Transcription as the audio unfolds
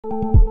Based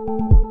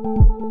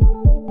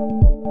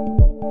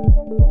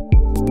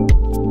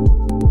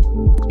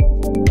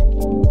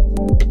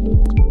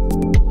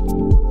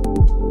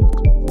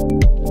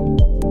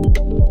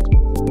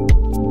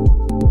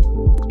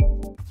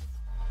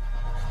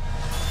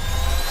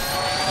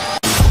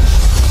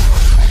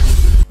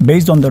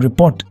on the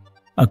report,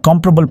 a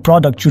comparable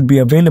product should be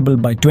available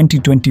by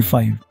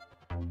 2025.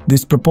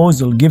 This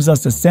proposal gives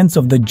us a sense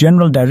of the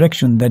general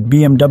direction that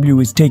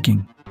BMW is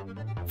taking.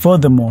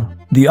 Furthermore,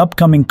 the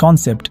upcoming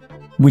concept,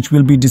 which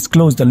will be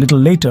disclosed a little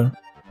later,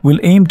 will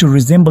aim to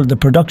resemble the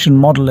production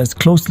model as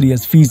closely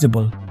as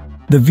feasible.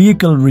 The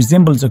vehicle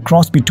resembles a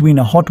cross between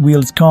a Hot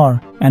Wheels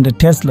car and a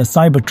Tesla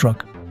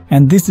Cybertruck,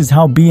 and this is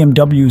how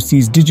BMW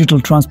sees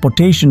digital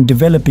transportation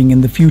developing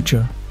in the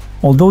future.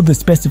 Although the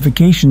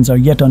specifications are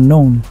yet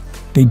unknown,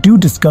 they do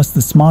discuss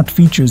the smart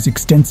features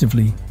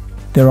extensively.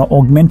 There are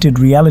augmented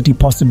reality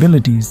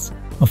possibilities,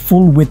 a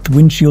full-width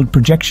windshield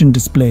projection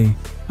display,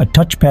 a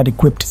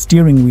touchpad-equipped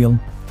steering wheel,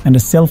 and a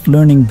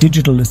self-learning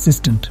digital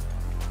assistant.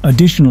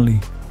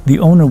 Additionally, the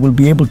owner will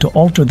be able to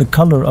alter the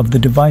color of the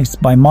device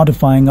by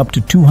modifying up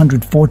to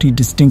 240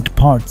 distinct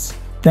parts,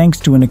 thanks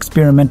to an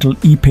experimental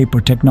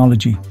e-paper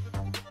technology.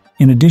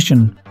 In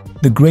addition,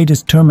 the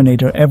greatest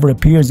Terminator ever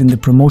appears in the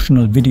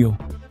promotional video.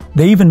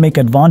 They even make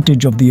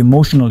advantage of the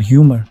emotional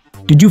humor.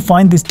 Did you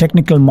find this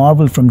technical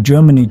marvel from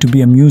Germany to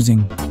be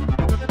amusing?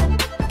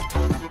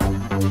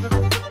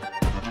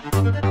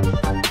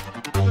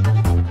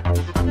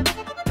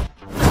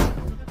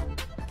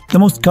 The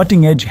most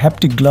cutting-edge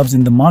haptic gloves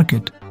in the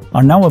market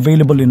are now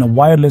available in a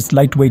wireless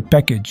lightweight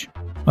package,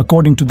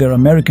 according to their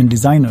American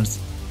designers.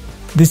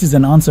 This is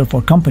an answer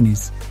for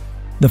companies.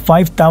 The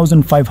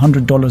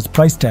 $5,500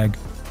 price tag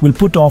will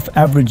put off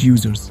average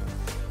users,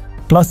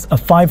 plus a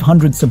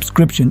 $500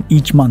 subscription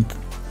each month.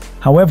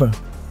 However,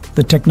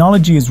 the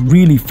technology is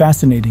really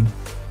fascinating.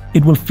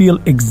 It will feel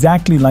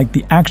exactly like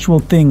the actual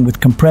thing with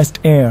compressed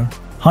air,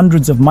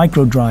 hundreds of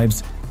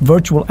microdrives,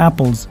 virtual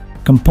apples,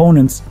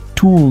 components,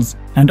 tools,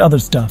 and other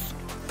stuff.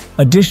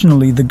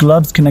 Additionally, the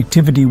glove's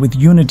connectivity with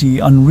Unity,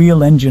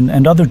 Unreal Engine,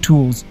 and other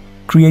tools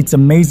creates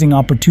amazing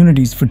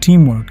opportunities for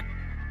teamwork.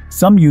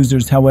 Some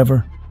users,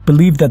 however,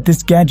 believe that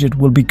this gadget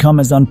will become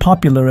as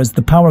unpopular as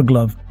the Power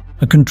Glove,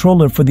 a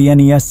controller for the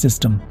NES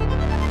system.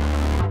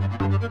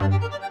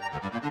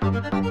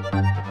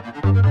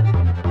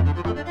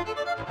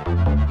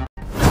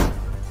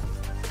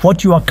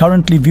 What you are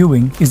currently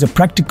viewing is a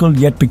practical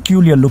yet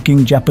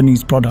peculiar-looking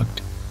Japanese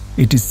product.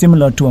 It is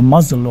similar to a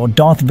muzzle or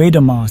Darth Vader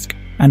mask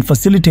and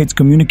facilitates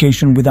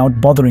communication without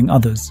bothering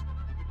others.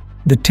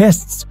 The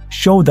tests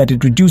show that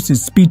it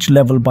reduces speech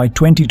level by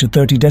 20 to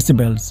 30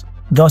 decibels.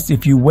 Thus,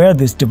 if you wear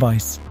this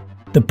device,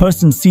 the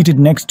person seated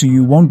next to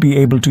you won't be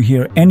able to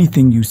hear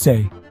anything you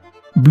say.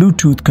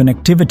 Bluetooth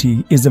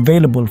connectivity is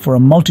available for a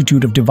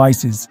multitude of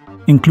devices,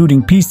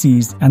 including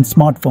PCs and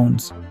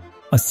smartphones.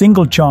 A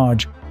single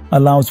charge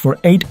allows for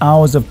 8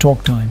 hours of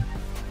talk time.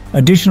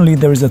 Additionally,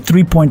 there is a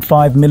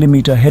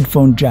 3.5mm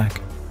headphone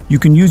jack. You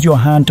can use your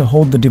hand to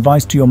hold the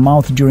device to your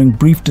mouth during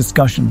brief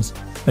discussions.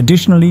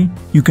 Additionally,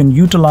 you can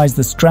utilize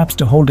the straps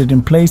to hold it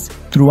in place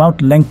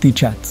throughout lengthy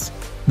chats.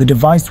 The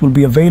device will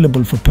be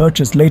available for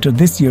purchase later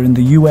this year in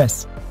the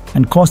US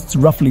and costs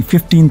roughly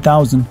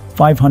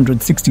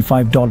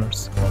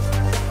 $15,565.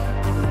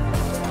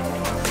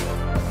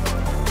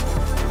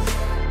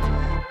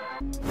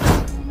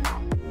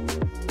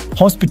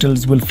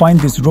 Hospitals will find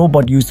this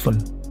robot useful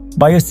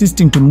by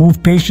assisting to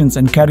move patients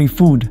and carry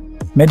food,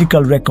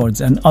 medical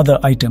records, and other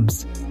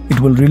items.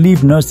 It will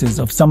relieve nurses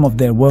of some of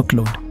their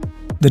workload.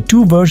 The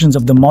two versions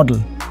of the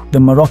model, the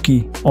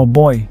Marocci or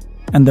boy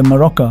and the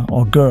Marocca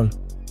or girl,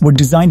 were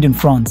designed in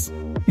France.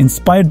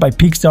 Inspired by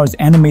Pixar's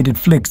animated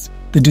flicks,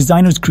 the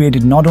designers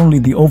created not only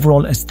the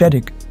overall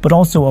aesthetic, but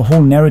also a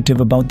whole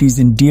narrative about these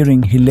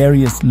endearing,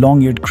 hilarious,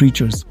 long-eared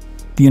creatures.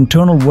 The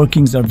internal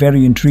workings are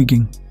very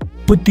intriguing.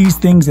 Put these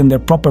things in their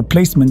proper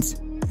placements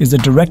is a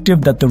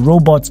directive that the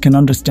robots can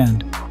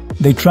understand.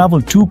 They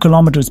travel 2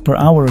 kilometers per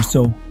hour or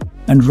so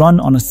and run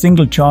on a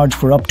single charge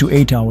for up to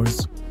 8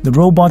 hours. The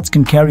robots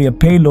can carry a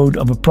payload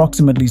of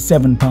approximately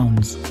 7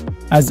 pounds.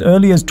 As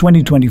early as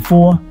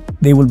 2024,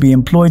 they will be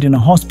employed in a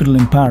hospital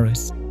in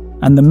Paris,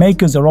 and the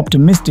makers are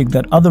optimistic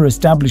that other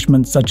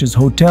establishments such as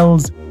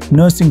hotels,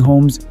 nursing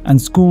homes,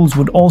 and schools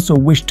would also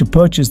wish to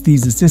purchase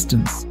these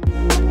assistants.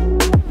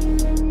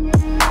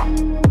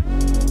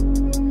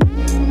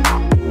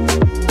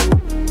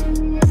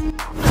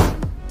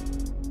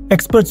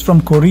 Experts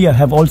from Korea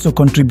have also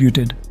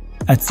contributed.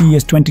 At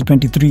CES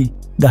 2023,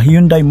 the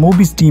Hyundai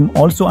Mobis team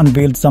also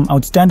unveiled some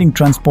outstanding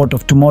transport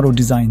of tomorrow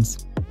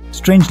designs.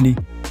 Strangely,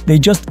 they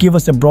just give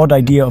us a broad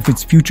idea of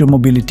its future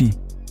mobility,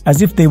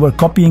 as if they were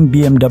copying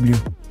BMW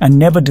and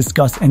never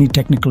discuss any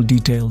technical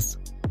details.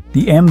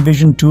 The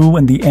M.VISION 2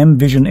 and the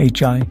M.VISION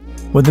HI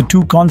were the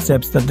two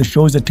concepts that the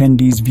show's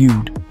attendees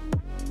viewed.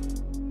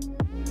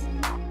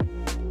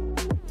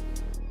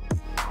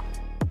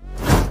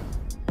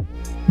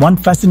 One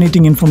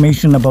fascinating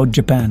information about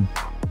Japan: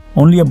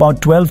 only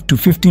about 12 to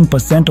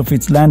 15% of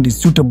its land is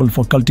suitable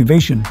for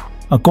cultivation,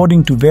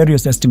 according to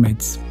various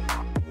estimates.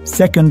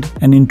 Second,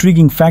 an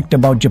intriguing fact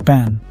about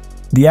Japan.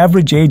 The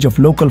average age of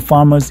local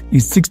farmers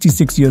is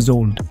 66 years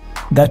old.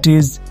 That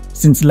is,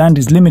 since land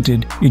is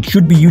limited, it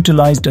should be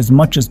utilized as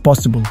much as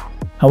possible.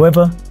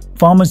 However,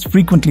 farmers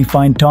frequently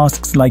find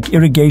tasks like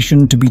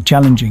irrigation to be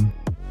challenging.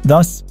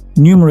 Thus,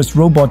 numerous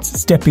robots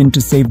step in to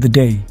save the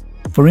day.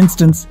 For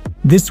instance,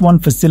 this one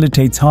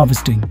facilitates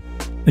harvesting.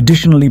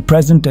 Additionally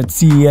present at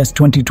CES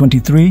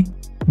 2023,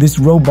 this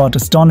robot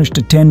astonished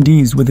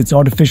attendees with its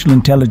artificial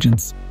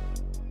intelligence.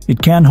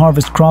 It can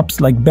harvest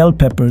crops like bell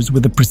peppers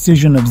with a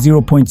precision of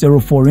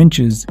 0.04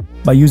 inches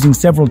by using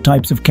several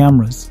types of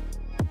cameras.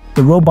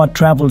 The robot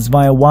travels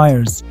via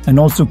wires and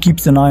also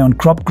keeps an eye on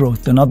crop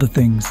growth and other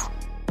things.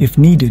 If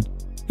needed,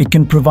 it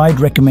can provide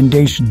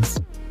recommendations.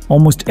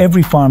 Almost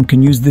every farm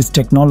can use this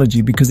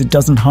technology because it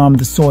doesn't harm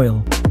the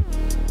soil.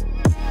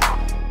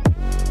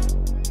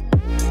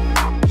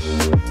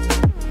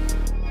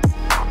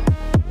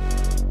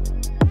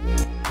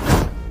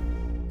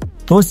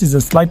 This is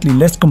a slightly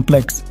less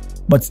complex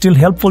but still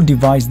helpful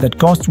device that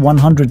costs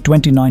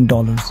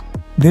 $129.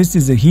 This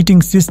is a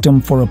heating system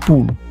for a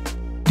pool.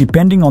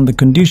 Depending on the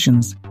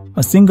conditions,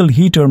 a single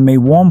heater may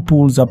warm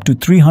pools up to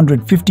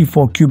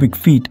 354 cubic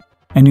feet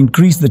and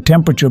increase the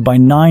temperature by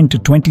 9 to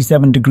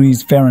 27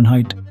 degrees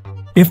Fahrenheit.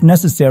 If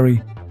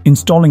necessary,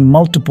 installing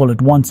multiple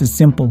at once is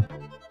simple.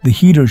 The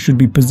heater should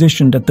be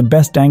positioned at the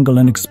best angle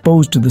and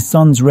exposed to the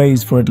sun's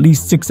rays for at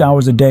least 6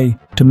 hours a day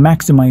to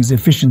maximize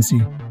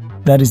efficiency.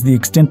 That is the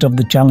extent of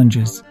the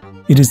challenges.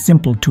 It is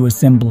simple to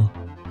assemble.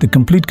 The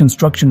complete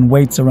construction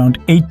weighs around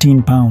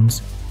 18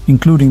 pounds,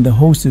 including the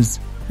hoses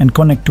and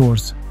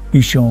connectors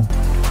we show.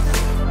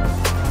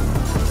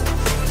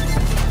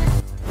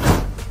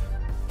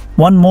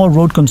 One more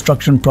road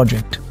construction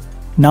project.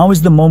 Now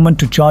is the moment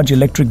to charge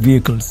electric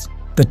vehicles.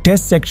 The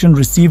test section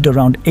received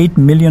around $8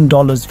 million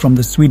from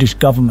the Swedish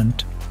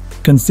government.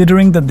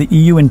 Considering that the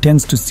EU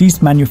intends to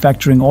cease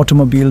manufacturing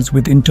automobiles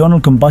with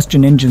internal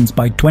combustion engines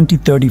by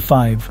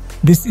 2035,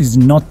 this is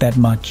not that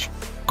much.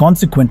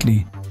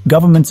 Consequently,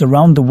 governments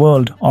around the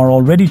world are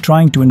already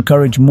trying to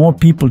encourage more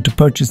people to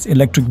purchase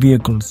electric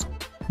vehicles.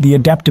 The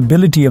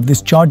adaptability of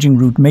this charging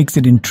route makes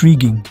it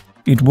intriguing.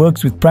 It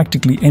works with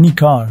practically any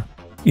car.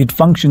 It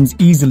functions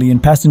easily in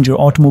passenger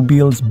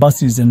automobiles,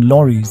 buses, and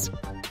lorries.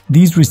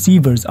 These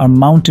receivers are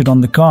mounted on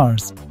the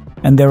cars,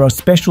 and there are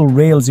special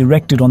rails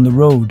erected on the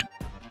road.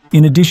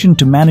 In addition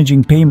to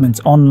managing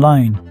payments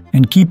online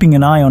and keeping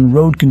an eye on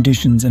road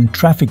conditions and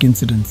traffic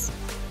incidents,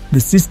 the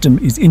system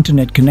is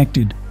internet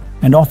connected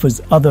and offers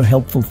other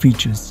helpful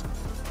features.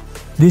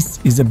 This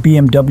is a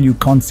BMW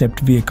concept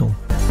vehicle.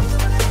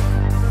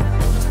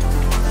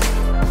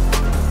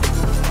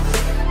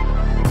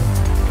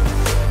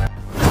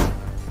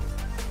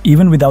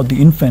 Even without the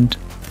infant,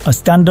 a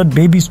standard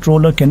baby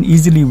stroller can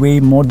easily weigh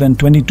more than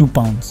 22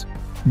 pounds.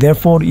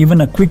 Therefore,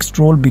 even a quick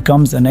stroll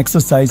becomes an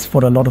exercise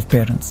for a lot of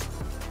parents.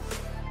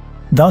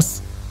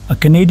 Thus, a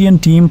Canadian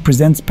team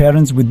presents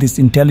parents with this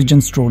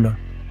intelligent stroller,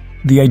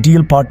 the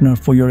ideal partner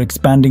for your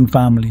expanding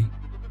family.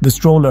 The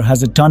stroller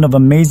has a ton of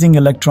amazing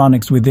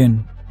electronics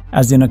within,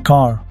 as in a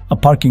car, a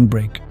parking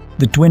brake,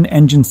 the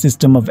twin-engine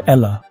system of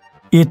Ella.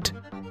 It,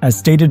 as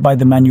stated by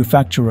the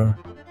manufacturer,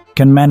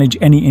 can manage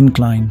any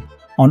incline,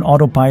 on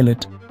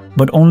autopilot,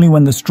 but only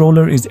when the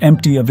stroller is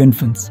empty of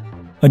infants.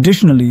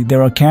 Additionally,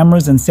 there are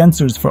cameras and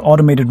sensors for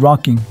automated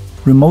rocking,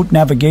 remote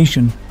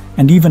navigation,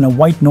 and even a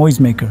white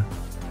noisemaker.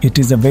 It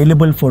is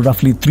available for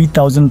roughly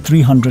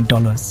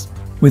 $3,300,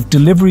 with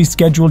delivery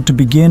scheduled to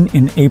begin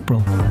in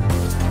April.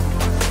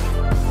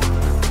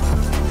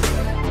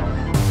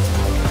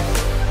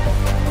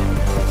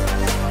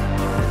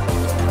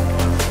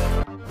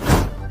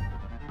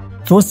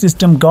 This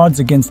system guards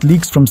against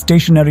leaks from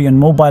stationary and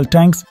mobile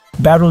tanks,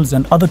 barrels,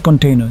 and other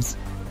containers.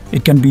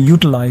 It can be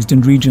utilized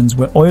in regions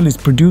where oil is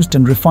produced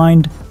and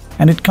refined,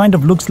 and it kind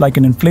of looks like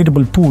an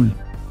inflatable pool.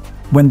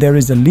 When there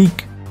is a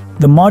leak,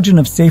 the margin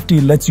of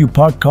safety lets you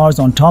park cars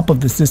on top of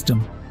the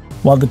system,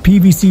 while the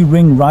PVC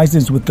ring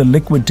rises with the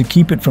liquid to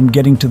keep it from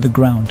getting to the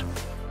ground.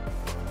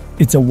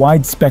 It's a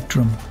wide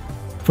spectrum.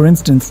 For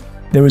instance,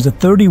 there is a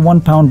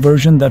 31-pound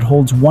version that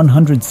holds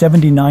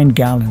 179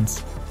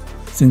 gallons.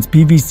 Since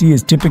PVC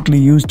is typically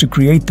used to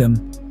create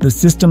them, the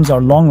systems are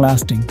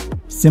long-lasting,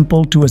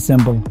 simple to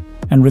assemble,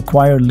 and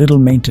require little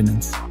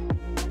maintenance.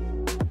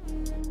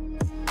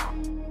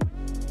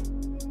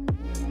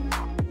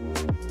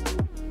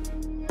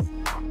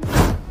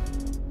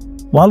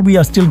 While we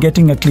are still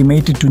getting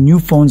acclimated to new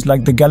phones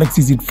like the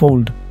Galaxy Z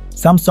Fold,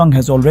 Samsung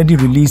has already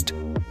released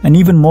an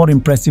even more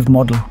impressive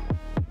model.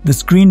 The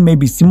screen may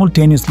be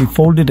simultaneously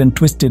folded and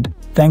twisted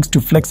thanks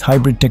to Flex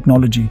Hybrid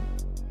technology.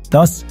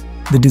 Thus,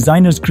 the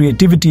designer's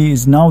creativity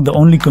is now the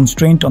only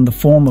constraint on the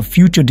form of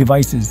future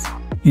devices.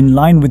 In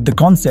line with the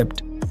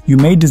concept, you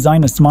may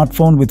design a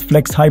smartphone with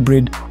Flex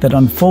Hybrid that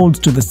unfolds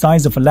to the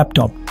size of a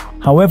laptop.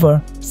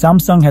 However,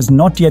 Samsung has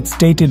not yet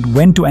stated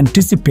when to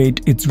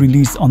anticipate its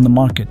release on the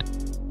market.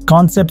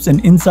 Concepts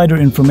and insider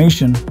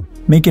information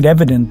make it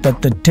evident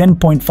that the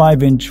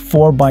 10.5-inch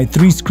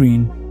 4x3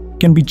 screen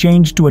can be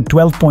changed to a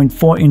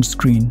 12.4-inch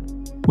screen.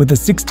 with a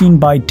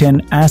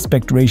 16:10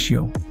 aspect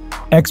ratio.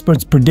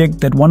 Experts predict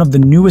that one of the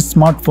newest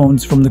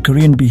smartphones from the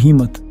Korean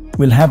behemoth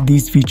will have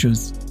these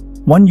features.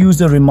 One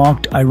user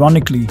remarked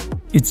ironically,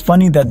 "It's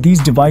funny that these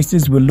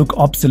devices will look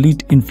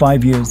obsolete in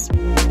 5 years."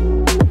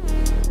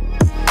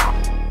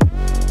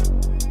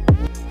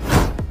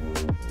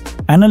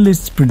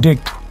 Analysts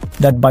predict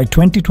that by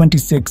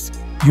 2026,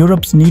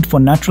 Europe's need for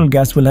natural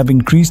gas will have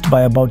increased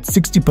by about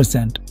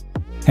 60%.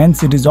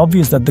 Hence, it is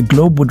obvious that the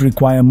globe would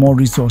require more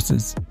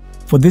resources.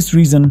 For this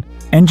reason,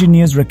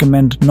 engineers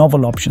recommend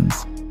novel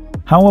options.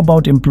 How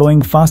about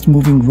employing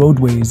fast-moving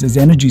roadways as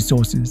energy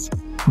sources?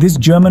 This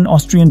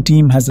German-Austrian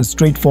team has a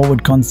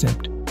straightforward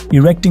concept,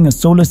 erecting a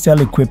solar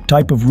cell-equipped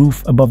type of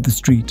roof above the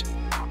street.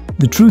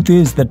 The truth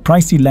is that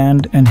pricey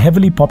land and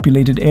heavily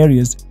populated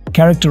areas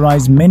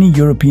characterize many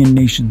European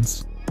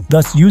nations.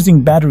 Thus,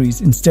 using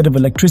batteries instead of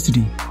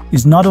electricity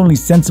is not only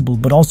sensible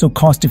but also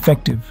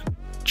cost-effective.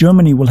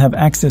 Germany will have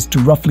access to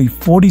roughly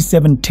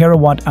 47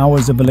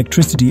 terawatt-hours of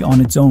electricity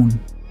on its own.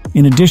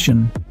 In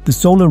addition, the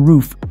solar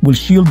roof will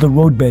shield the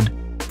roadbed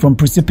from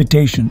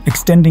precipitation,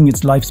 extending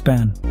its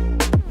lifespan.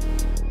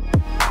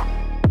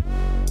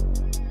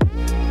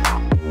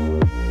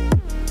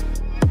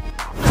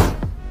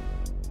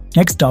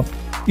 Next up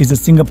is a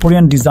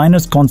Singaporean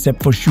designer's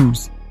concept for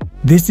shoes.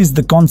 This is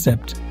the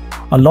concept.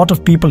 A lot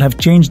of people have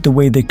changed the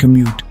way they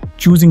commute,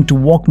 choosing to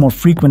walk more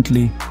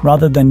frequently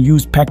rather than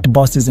use packed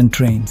buses and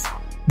trains.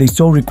 They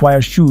so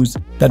require shoes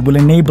that will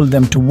enable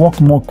them to walk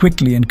more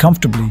quickly and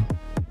comfortably.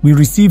 We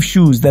receive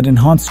shoes that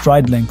enhance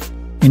stride length,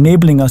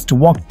 enabling us to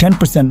walk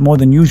 10% more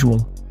than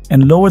usual,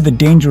 and lower the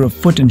danger of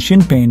foot and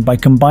shin pain by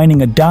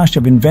combining a dash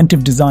of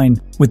inventive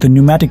design with the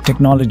pneumatic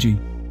technology.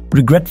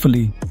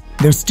 Regretfully,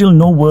 there's still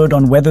no word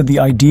on whether the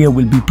idea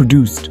will be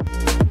produced.